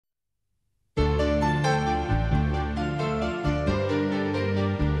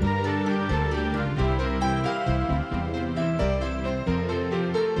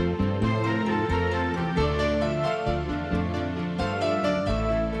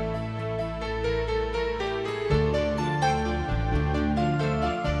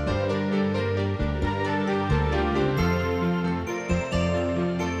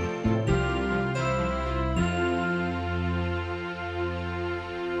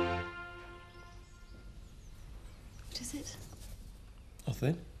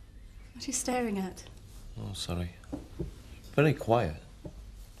Nothing. What are you staring at? Oh, sorry. Very quiet.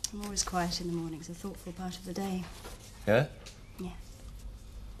 I'm always quiet in the morning. It's a thoughtful part of the day. Yeah? Yeah.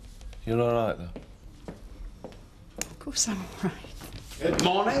 You're all right, though? Of course I'm all right. Good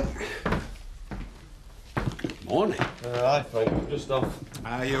morning. Morning. Hi, Frank. I'm just off.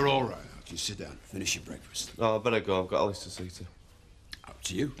 You're all right. You sit down. Finish your breakfast. Oh, I better go. I've got Alice to see to. Up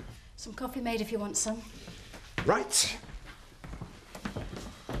to you. Some coffee made if you want some. Right.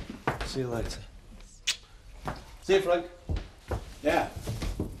 See you later. See you, Frank. Yeah.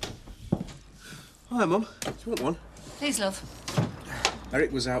 Hi, Mum. Do you want one? Please, love.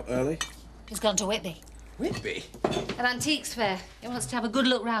 Eric was out early. He's gone to Whitby. Whitby? An antiques fair. He wants to have a good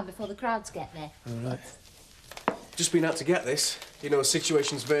look round before the crowds get there. All right. Just been out to get this. You know,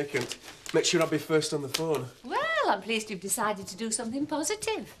 situation's vacant. Make sure I'll be first on the phone. Well, I'm pleased you've decided to do something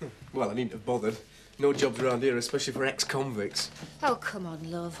positive. Well, I needn't have bothered. No jobs around here, especially for ex-convicts. Oh, come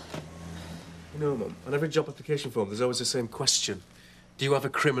on, love. You know, Mum, on every job application form, there's always the same question. Do you have a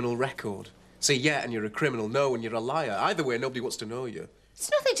criminal record? Say yeah and you're a criminal, no and you're a liar. Either way, nobody wants to know you. It's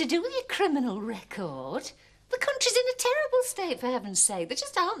nothing to do with your criminal record. The country's in a terrible state, for heaven's sake. There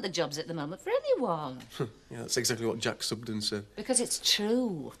just aren't the jobs at the moment for anyone. Yeah, that's exactly what Jack Sugden said. Because it's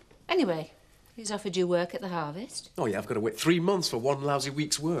true. Anyway, he's offered you work at the Harvest. Oh, yeah, I've got to wait 3 months for one lousy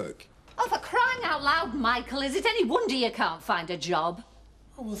week's work. Oh, for crying out loud, Michael, is it any wonder you can't find a job?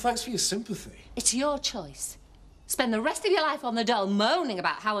 Oh, well, thanks for your sympathy. It's your choice. Spend the rest of your life on the dole moaning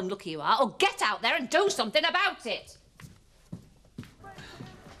about how unlucky you are, or get out there and do something about it.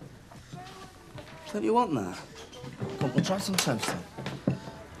 Don't you want that? Come, we'll try some toast then.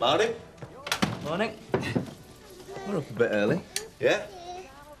 Morning. Morning. We're up a bit early. Yeah?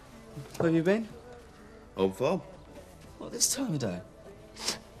 Where have you been? Home farm. What, this time of day?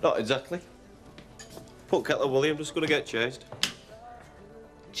 Not exactly. Put kettle of William, just gonna get changed.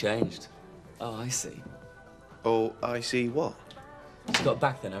 Changed? Oh, I see. Oh, I see what? You got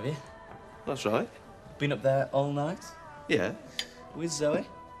back then, have you? That's right. Been up there all night? Yeah. With Zoe?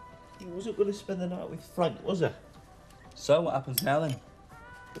 He wasn't gonna spend the night with Frank, was he? So, what happens now then?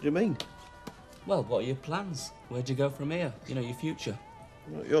 What do you mean? Well, what are your plans? Where'd you go from here? You know, your future.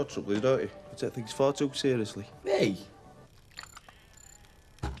 Not your trouble, don't you? You take things far too seriously. Me?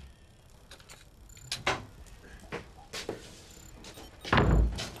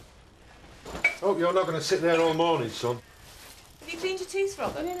 Hope you're not going to sit there all morning, son. Have you cleaned your teeth,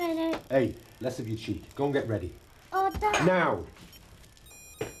 Robert? No. Hey, less of your cheek. Go and get ready. Oh, Dad. Now!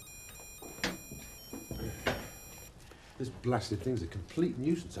 This blasted thing's a complete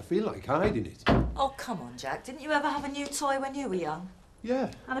nuisance. I feel like hiding it. Oh, come on, Jack. Didn't you ever have a new toy when you were young? Yeah.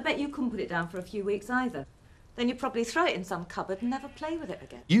 And I bet you couldn't put it down for a few weeks either. Then you'd probably throw it in some cupboard and never play with it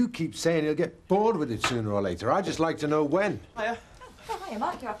again. You keep saying he'll get bored with it sooner or later. I'd just like to know when. Hiya. Oh, hiya,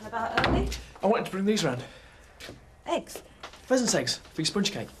 Mike. You're up and about early. I wanted to bring these round. Eggs? Pheasant's eggs for your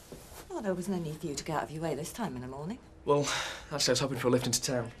sponge cake. Oh, there was no need for you to get out of your way this time in the morning. Well, actually, I was hoping for a lift into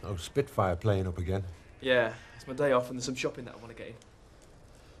town. Oh, Spitfire playing up again. Yeah, it's my day off and there's some shopping that I want to get in.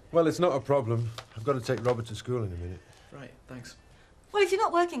 Well, it's not a problem. I've got to take Robert to school in a minute. Right, thanks. Well, if you're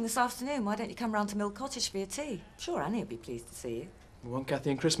not working this afternoon, why don't you come round to Mill Cottage for your tea? I'm sure Annie would be pleased to see you. Well, won't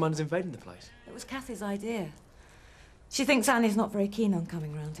Kathy and Chris mind us invading the place? It was Kathy's idea. She thinks Annie's not very keen on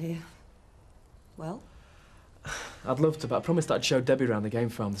coming round here. Well? I'd love to, but I promised that I'd show Debbie around the game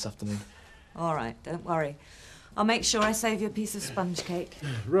farm this afternoon. All right, don't worry. I'll make sure I save you a piece of sponge cake.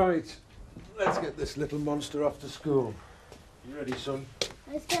 Right. Let's get this little monster off to school. You ready, son?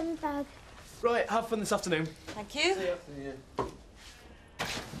 Let's get my bag. Right, have fun this afternoon. Thank you. See ya. See ya.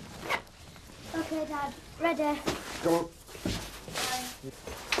 Okay, Dad. Ready? Come on.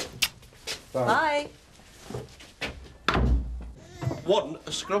 Bye. Bye. One,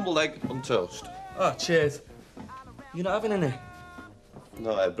 a scrambled egg on toast. Oh, cheers. You're not having any?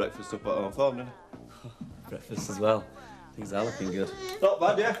 No, I had breakfast up at home farm, didn't Breakfast as well. Things are looking good. I? Not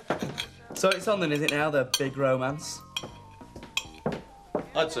bad, yeah. So it's on then, is it now, the big romance?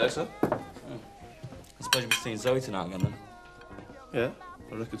 I'd say so. I suppose you'll be seeing Zoe tonight again then? Yeah,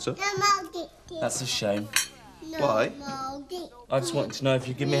 I reckon so. That's a shame. Why? I just wanted to know if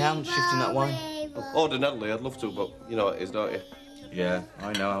you'd give me a hand shifting that wine. Ordinarily, I'd love to, but you know how it is, don't you? Yeah,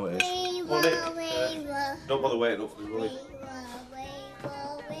 I know how it is. Well, Nick, don't bother waiting up for me, will you?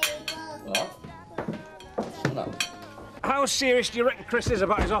 What? No. How serious do you reckon Chris is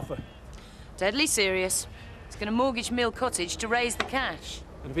about his offer? Deadly serious. He's going to mortgage Mill Cottage to raise the cash.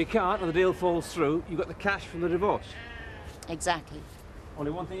 And if he can't and the deal falls through, you've got the cash from the divorce. Exactly.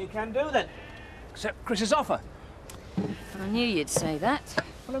 Only one thing you can do then. Accept Chris's offer. I knew you'd say that.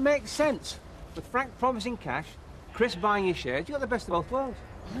 Well, it makes sense. With Frank promising cash Chris buying your shares, you got the best of both worlds.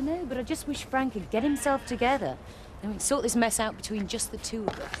 I know, but I just wish Frank could get himself together. And we'd sort this mess out between just the two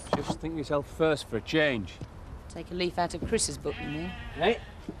of us. Just think yourself first for a change. Take a leaf out of Chris's book, you mean? Hey?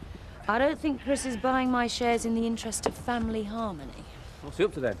 I don't think Chris is buying my shares in the interest of family harmony. What's he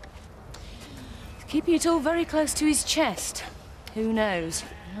up to then? Keeping it all very close to his chest. Who knows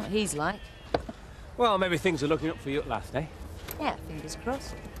what he's like. Well, maybe things are looking up for you at last, eh? Yeah, fingers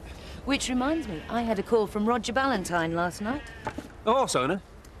crossed. Which reminds me, I had a call from Roger Ballantyne last night. The horse owner?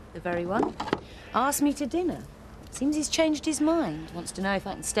 The very one. Asked me to dinner. Seems he's changed his mind. Wants to know if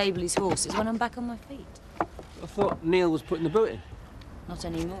I can stable his horses when I'm back on my feet. I thought Neil was putting the boot in. Not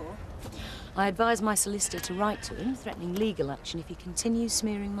anymore. I advised my solicitor to write to him, threatening legal action if he continues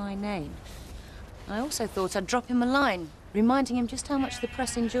smearing my name. I also thought I'd drop him a line, reminding him just how much the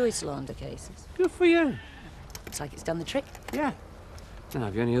press enjoys slander cases. Good for you. Looks like it's done the trick. Yeah. And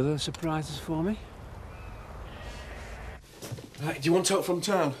have you any other surprises for me? Right, do you want to talk from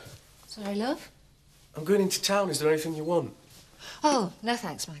town? Sorry, love? I'm going into town. Is there anything you want? Oh, no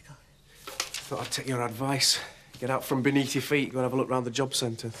thanks, Michael. Thought I'd take your advice. Get out from beneath your feet, go and have a look round the job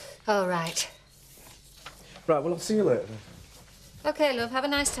centre. Oh, right. Right, well, I'll see you later then. OK, love, have a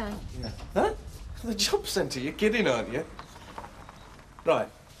nice time. Yeah. Huh? The job centre? You're kidding, aren't you? Right,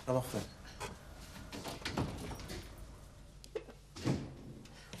 I'm off then.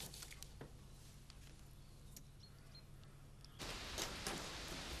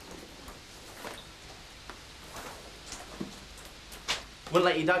 Wouldn't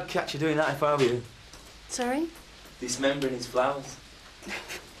let your dad catch you doing that if I were you. Sorry? Dismembering his flowers.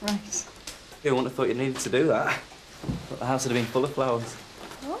 Right. You wouldn't have thought you needed to do that. But the house would have been full of flowers.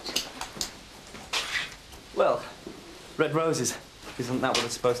 What? Well, red roses. Isn't that what they're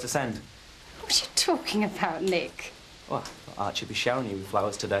supposed to send? What are you talking about, Nick? Well, I thought Archie would be showering you with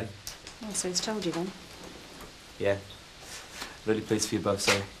flowers today. Oh, so he's told you then? Yeah. Really pleased for you both,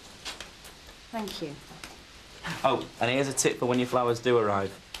 sorry. Thank you. Oh, and here's a tip for when your flowers do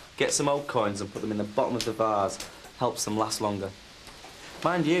arrive. Get some old coins and put them in the bottom of the vase. Helps them last longer.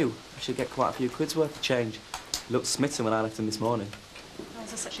 Mind you, I should get quite a few quid's worth of change. He looked smitten when I left him this morning. Oh,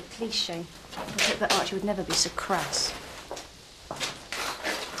 that's such a cliche. I hope that Archie would never be so crass.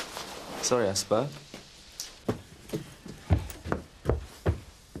 Sorry I spoke.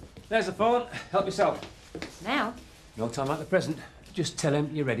 There's the phone. Help yourself. Now? No time like the present. Just tell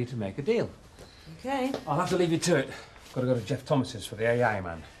him you're ready to make a deal. OK. I'll have to leave you to it. Got to go to Jeff Thomas's for the AI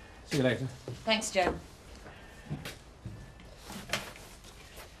man. See you later. Thanks, Joe.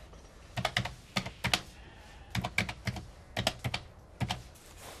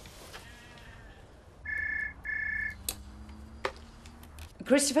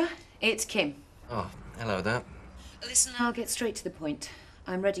 Christopher, it's Kim. Oh, hello there. Listen, I'll get straight to the point.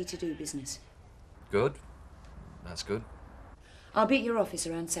 I'm ready to do business. Good. That's good. I'll be at your office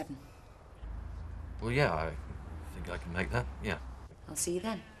around 7. Well, yeah, I think I can make that, yeah. I'll see you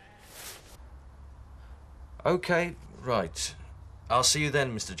then. OK, right. I'll see you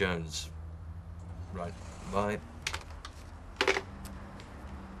then, Mr. Jones. Right, bye.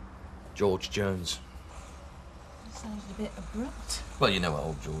 George Jones. Sounds a bit abrupt. Well, you know what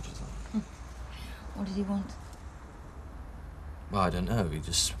old George is like. What did he want? Well, I don't know. He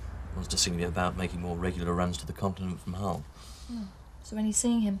just wants to see me about making more regular runs to the continent from Hull. Oh, so when are you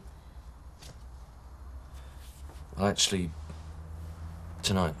seeing him? Well, actually,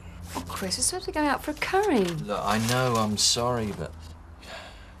 tonight. Oh, Chris, we're supposed to go out for a curry. Look, I know, I'm sorry, but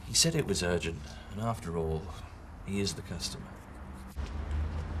he said it was urgent. And after all, he is the customer.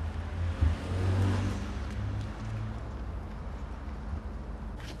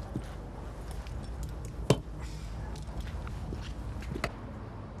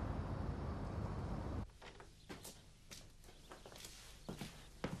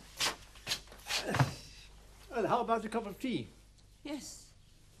 Well, how about a cup of tea? Yes.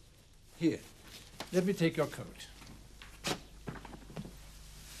 Here, let me take your coat.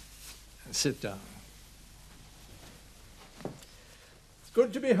 And sit down. It's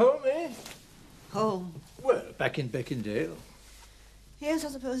good to be home, eh? Home? Well, back in Beckendale. Yes, I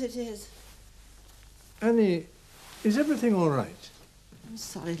suppose it is. Annie, is everything all right? I'm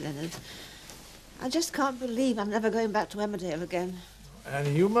sorry, Leonard. I just can't believe I'm never going back to Emmerdale again.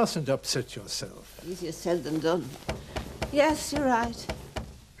 Annie, you mustn't upset yourself. Easier said than done. Yes, you're right.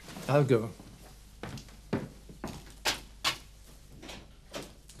 I'll go.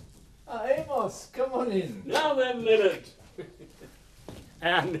 Amos, come on in. Now then, Leonard.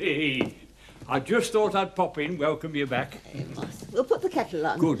 Annie, I just thought I'd pop in, welcome you back. Amos, we'll put the kettle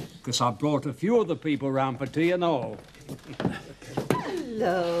on. Good, because I brought a few other people round for tea and all.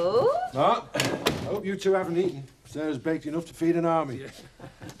 Hello. Mark, I hope you two haven't eaten. Sarah's baked enough to feed an army.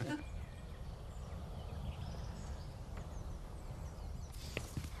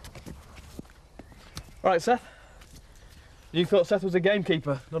 All right, Seth. You thought Seth was a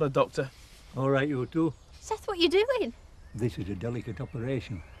gamekeeper, not a doctor. All right, you two. Seth, what are you doing? This is a delicate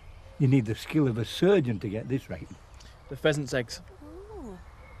operation. You need the skill of a surgeon to get this right. The pheasant's eggs. Oh.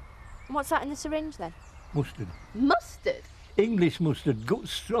 And what's that in the syringe, then? Mustard. Mustard? English mustard, good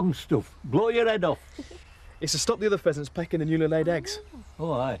strong stuff. Blow your head off. It's to stop the other pheasants pecking the newly laid eggs.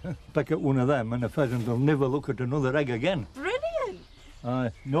 Oh, aye. Peck at one of them and the pheasant will never look at another egg again. Brilliant.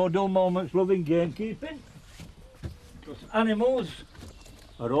 Aye. No dull moments loving gamekeeping. Because animals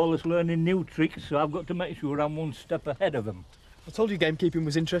are always learning new tricks, so I've got to make sure I'm one step ahead of them. I told you gamekeeping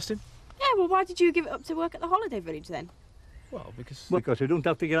was interesting. Yeah, well, why did you give it up to work at the holiday village, then? Well, because... Because you don't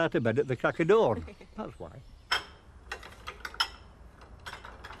have to get out of bed at the crack of dawn. That's why.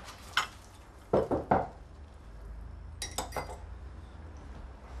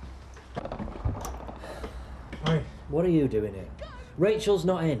 Hi. What are you doing here? Rachel's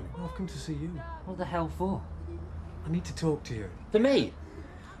not in. Oh, I've come to see you. What the hell for? I need to talk to you. For me?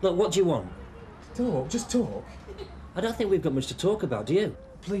 Look, what do you want? Talk? Just talk. I don't think we've got much to talk about, do you?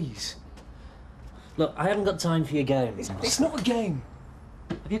 Please. Look, I haven't got time for your games. It's not a game.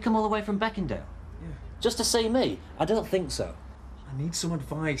 Have you come all the way from Beckendale? Yeah. Just to see me? I don't think so. I need some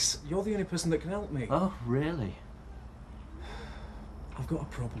advice. You're the only person that can help me. Oh, really? I've got a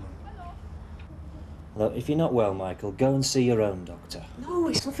problem. Look, if you're not well, Michael, go and see your own doctor. No,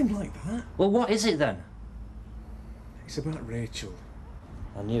 it's nothing like that. Well, what is it then? It's about Rachel.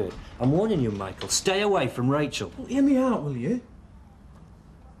 I knew it. I'm warning you, Michael. Stay away from Rachel. Well, hear me out, will you?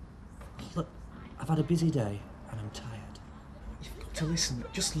 Look, I've had a busy day and I'm tired. You've got to listen.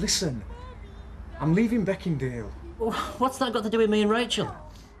 Just listen. I'm leaving Beckendale. Well, what's that got to do with me and Rachel?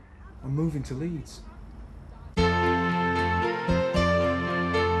 I'm moving to Leeds.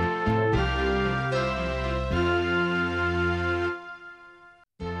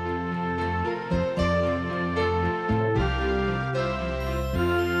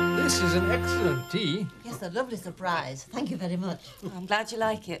 This is an excellent tea. Yes, a lovely surprise. Thank you very much. I'm glad you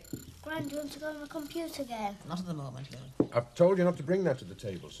like it. Gran, do you want to go on the computer game? Not at the moment, Lily. I've told you not to bring that to the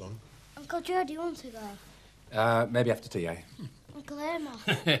table, son. Uncle Joe, do you want to go? Maybe after tea, eh? Uncle Emma.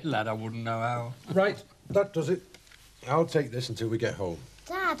 Lad, I wouldn't know how. Right, that does it. I'll take this until we get home.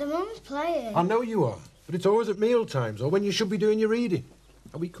 Dad, the mum's playing. I know you are, but it's always at meal times or when you should be doing your reading.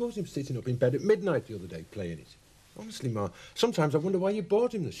 And we caught him sitting up in bed at midnight the other day playing it. Honestly, Ma, sometimes I wonder why you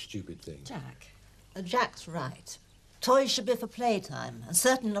bought him this stupid thing. Jack's right. Toys should be for playtime, and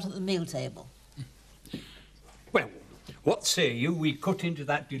certainly not at the meal table. Well, what say you we cut into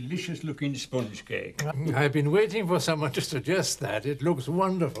that delicious-looking sponge cake? I've been waiting for someone to suggest that. It looks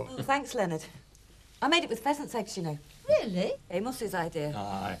wonderful. Oh, thanks, Leonard. I made it with pheasant's eggs, you know. Really? Amos's idea.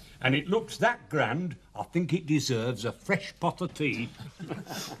 Aye, and it looks that grand, I think it deserves a fresh pot of tea.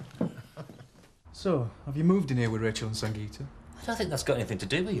 So, have you moved in here with Rachel and Sangeeta? I don't think that's got anything to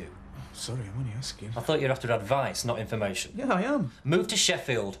do with you. Sorry, I'm only asking. I thought you're after advice, not information. Yeah, I am. Move to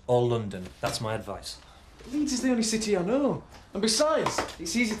Sheffield or London. That's my advice. Leeds is the only city I know. And besides,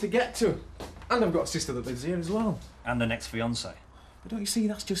 it's easy to get to. And I've got a sister that lives here as well. And an ex-fiancé. But don't you see,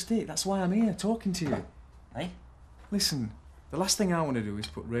 that's just it. That's why I'm here, talking to you. Eh? Listen, the last thing I want to do is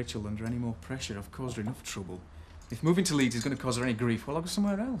put Rachel under any more pressure. I've caused her enough trouble. If moving to Leeds is going to cause her any grief, well, I'll go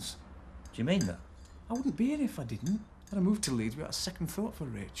somewhere else. Do you mean that? I wouldn't be here if I didn't. Had I moved to Leeds without a second thought for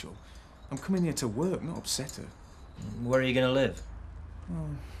Rachel. I'm coming here to work, not upset her. Where are you going to live? Well,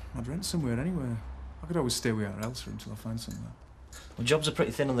 I'd rent somewhere anywhere. I could always stay with her Elsa until I find somewhere. Well, jobs are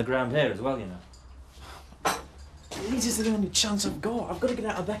pretty thin on the ground here as well, you know. Leeds is the only chance I've got. I've got to get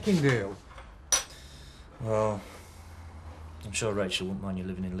out of Beckendale. Well, I'm sure Rachel wouldn't mind you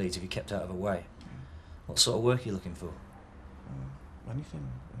living in Leeds if you kept out of her way. What sort of work are you looking for? Anything.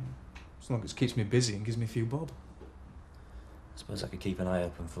 As long as it keeps me busy and gives me a few bob. I suppose I could keep an eye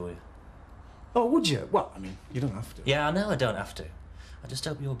open for you. Oh, would you? Well, I mean, you don't have to. Yeah, I know I don't have to. I just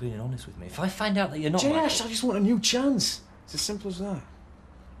hope you're being honest with me. If I find out that you're not... Jess, Michael... I just want a new chance. It's as simple as that.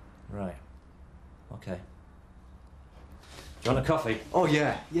 Right. OK. Do you want a coffee? Oh,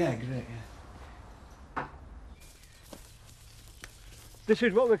 yeah. Yeah, great, yeah. This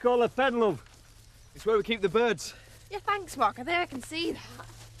is what we call a pen, love. It's where we keep the birds. Yeah, thanks, Mark. I think I can see that.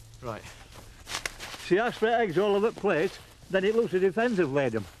 Right. See how straight eggs all over the plate, then it looks as if hens have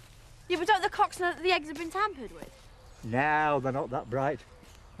laid them. Yeah, but don't the cocks know that the eggs have been tampered with? No, they're not that bright.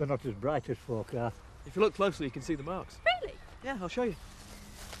 They're not as bright as folk are. If you look closely, you can see the marks. Really? Yeah, I'll show you.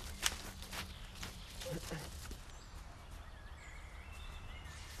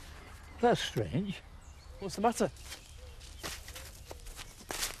 That's strange. What's the matter?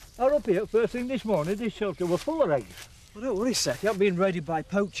 I was up here first thing this morning. This shelter were full of eggs. Well, don't worry, Seth. You haven't been raided by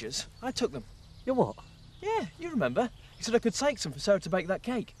poachers. I took them. You what? Yeah, you remember. You said I could take some for Sarah to bake that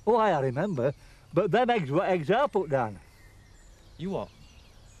cake. Oh, I remember. But them eggs were eggs I put down. You what?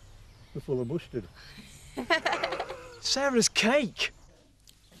 They're full of mustard. Sarah's cake.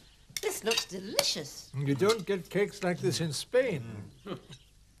 This looks delicious. You don't get cakes like this in Spain.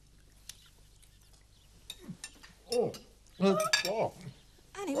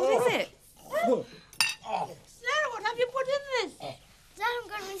 Annie, what is it? Sarah, what have you put in this? Dad, I'm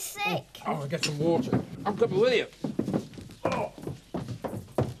going to be sick. I'll get some water. I'm coming with you.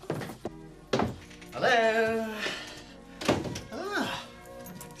 Hello. Ah,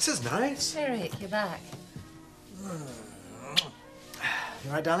 this is nice. Eric, you're back. You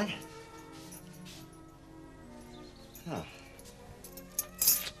all right, darling? Oh.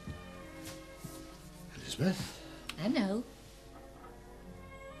 Elizabeth, I know.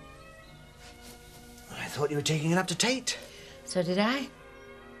 I thought you were taking it up to Tate. So did I.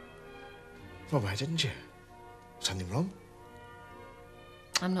 Well, why didn't you? Something wrong?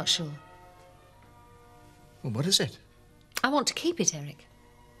 I'm not sure. Well, what is it? I want to keep it, Eric.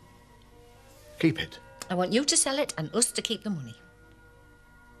 Keep it. I want you to sell it and us to keep the money.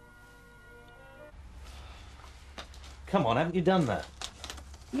 Come on, haven't you done that?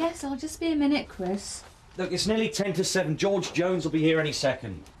 Yes, I'll just be a minute, Chris. Look, it's nearly 10 to 7. George Jones will be here any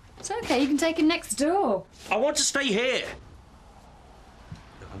second. It's okay, you can take him next door. I want to stay here.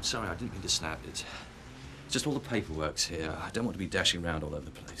 Look, I'm sorry, I didn't mean to snap. It's just all the paperwork's here. I don't want to be dashing around all over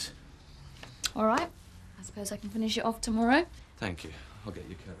the place. All right. I suppose I can finish it off tomorrow. Thank you. I'll get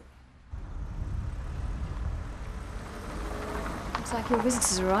your coat. Looks like your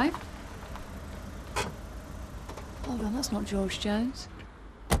visitors arrived. Hold on, that's not George Jones.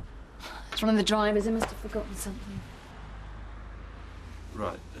 It's one of the drivers. He must have forgotten something.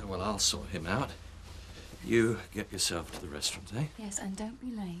 Right, well, I'll sort him out. You get yourself to the restaurant, eh? Yes, and don't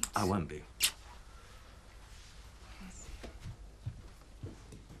be late. I won't be.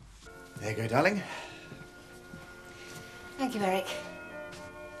 There you go, darling. Thank you, Eric.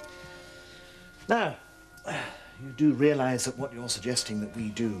 Now, you do realise that what you're suggesting that we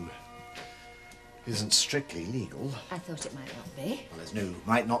do isn't strictly legal. I thought it might not be. Well, there's no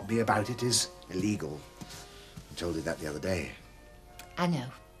might not be about it is illegal. I told you that the other day. I know.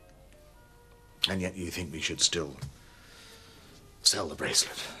 And yet you think we should still sell the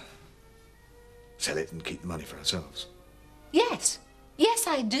bracelet. Sell it and keep the money for ourselves. Yes. Yes,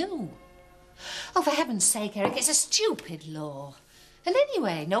 I do. Oh, for heaven's sake, Eric, it's a stupid law. And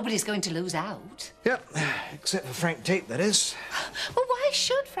anyway, nobody's going to lose out. Yep, except for Frank Tate, that is. Well, why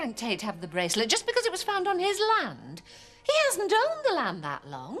should Frank Tate have the bracelet just because it was found on his land? He hasn't owned the land that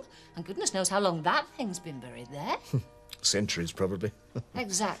long, and goodness knows how long that thing's been buried there. Centuries, probably.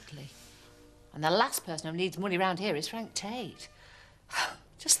 Exactly. And the last person who needs money round here is Frank Tate.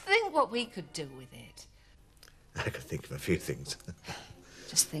 Just think what we could do with it. I could think of a few things.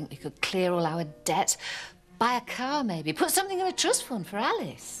 Just think we could clear all our debts, buy a car maybe, put something in a trust fund for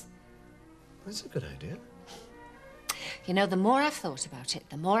Alice. That's a good idea. You know, the more I've thought about it,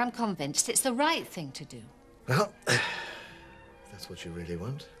 the more I'm convinced it's the right thing to do. Well, if that's what you really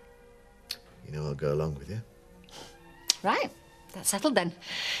want, you know I'll go along with you. Right, that's settled then.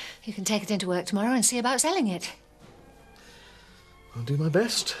 You can take it into work tomorrow and see about selling it. I'll do my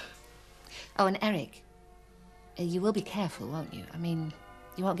best. Oh, and Eric, you will be careful, won't you? I mean,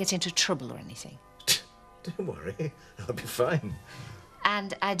 you won't get into trouble or anything. Don't worry, I'll be fine.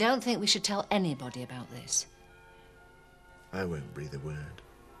 And I don't think we should tell anybody about this. I won't breathe a word.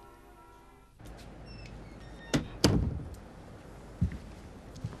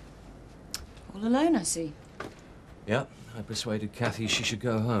 All alone, I see. Yep, I persuaded Kathy she should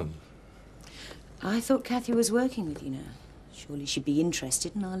go home. I thought Kathy was working with you now. Surely she'd be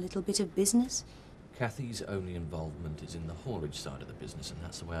interested in our little bit of business. Kathy's only involvement is in the haulage side of the business, and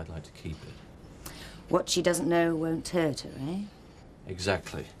that's the way I'd like to keep it. What she doesn't know won't hurt her, eh?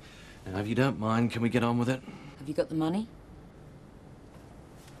 Exactly. Now, if you don't mind, can we get on with it? Have you got the money?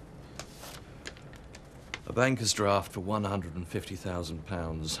 A banker's draft for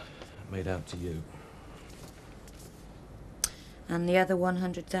 £150,000 made out to you. And the other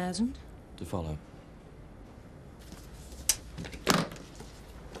 100,000? To follow.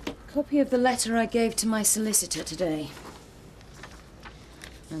 Copy of the letter I gave to my solicitor today.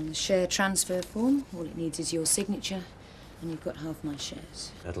 And the share transfer form. All it needs is your signature, and you've got half my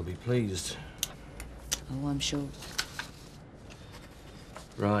shares. That'll be pleased. Oh, I'm sure.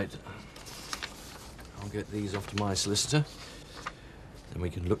 Right. I'll get these off to my solicitor. Then we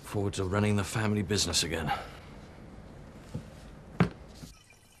can look forward to running the family business again.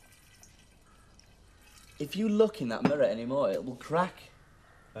 If you look in that mirror anymore, it will crack.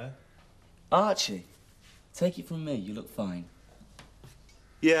 Huh? Archie, take it from me, you look fine.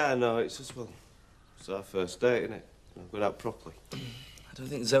 Yeah, I know. It's just, well, it's our first date, isn't it? I've got out properly. I don't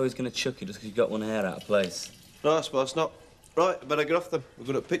think Zoe's going to chuck you just because you've got one hair out of place. No, I suppose not. Right, I better get off them. We're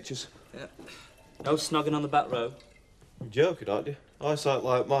good at pictures. Yeah. No snogging on the back row. You're joking, aren't you? Eyesight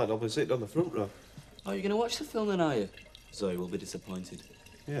like mine, I'll be sitting on the front row. Oh, you're going to watch the film then, are you? Zoe will be disappointed.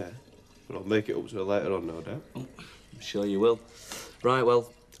 Yeah, but I'll make it up to her later on, no doubt. Oh, I'm sure you will. Right,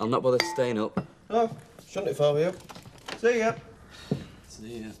 well, I'll not bother staying up. No, shouldn't if I were you. See ya.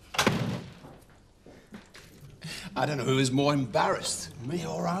 See ya. I don't know who is more embarrassed, me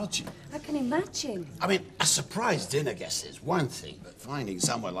or Archie. I can imagine. I mean, a surprise dinner guest is one thing, but finding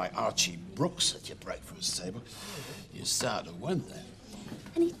someone like Archie Brooks at your breakfast table, you start to wonder.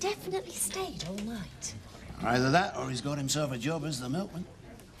 And he definitely stayed all night. Either that or he's got himself a job as the milkman.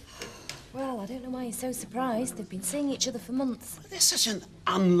 Well, I don't know why he's so surprised. They've been seeing each other for months. They're such an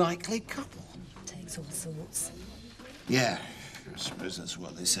unlikely couple. Takes all sorts. Yeah, I suppose that's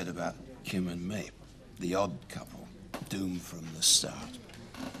what they said about Kim and me. The odd couple, doomed from the start.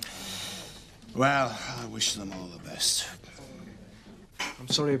 Well, I wish them all the best. I'm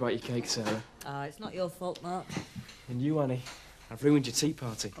sorry about your cake, Sarah. It's not your fault, Mark. And you, Annie. I've ruined your tea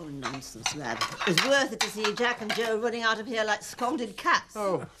party. Oh, nonsense, lad. It was worth it to see Jack and Joe running out of here like scolded cats.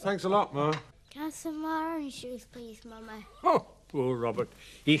 Oh, thanks a lot, Ma. Can I have some more orange juice, please, Mummy? Oh, poor Robert.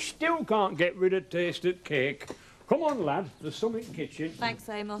 He still can't get rid of taste at cake. Come on, lad. There's some in the kitchen. Thanks,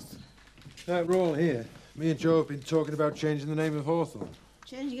 Amos. We're all here. Me and Joe have been talking about changing the name of Hawthorne.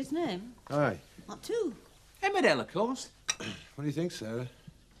 Changing its name? Aye. What to? Emmerdale, of course. What do you think, Sarah?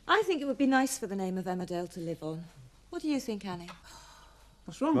 I think it would be nice for the name of Emmerdale to live on. What do you think, Annie?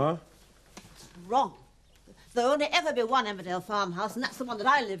 What's wrong? Ma? Wrong. There'll only ever be one Emmerdale farmhouse, and that's the one that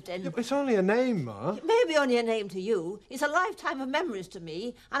I lived in. Yeah, but it's only a name, Ma. It may be only a name to you. It's a lifetime of memories to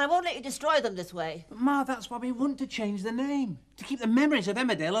me, and I won't let you destroy them this way. But, Ma, that's why we want to change the name. To keep the memories of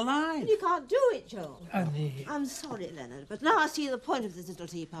Emmerdale alive. You can't do it, Joe. Annie. I'm sorry, Leonard, but now I see the point of this little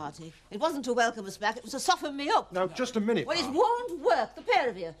tea party. It wasn't to welcome us back, it was to soften me up. Now, just a minute, Well, it Ma. won't work, the pair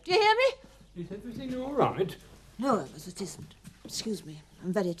of you. Do you hear me? Is everything all right? No, Amos, it isn't. Excuse me,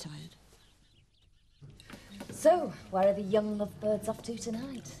 I'm very tired. So, where are the young lovebirds off to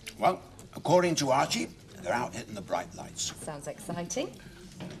tonight? Well, according to Archie, they're out hitting the bright lights. Sounds exciting.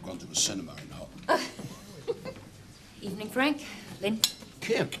 They've gone to a cinema in Hull. Evening, Frank. Lynn.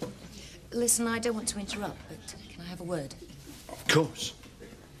 Kim. Listen, I don't want to interrupt, but can I have a word? Of course.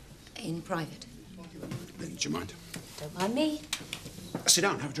 In private. Lynn, do you mind? Don't mind me. Sit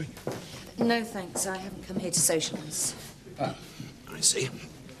down, have a drink. No, thanks. I haven't come here to socialise. Oh, I see.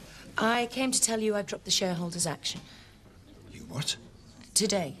 I came to tell you I've dropped the shareholders' action. You what?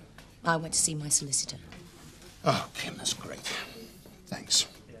 Today, I went to see my solicitor. Oh, Kim, that's great. Thanks.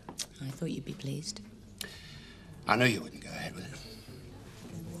 I thought you'd be pleased. I knew you wouldn't go ahead with it.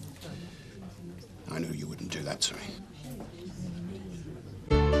 I knew you wouldn't do that to me.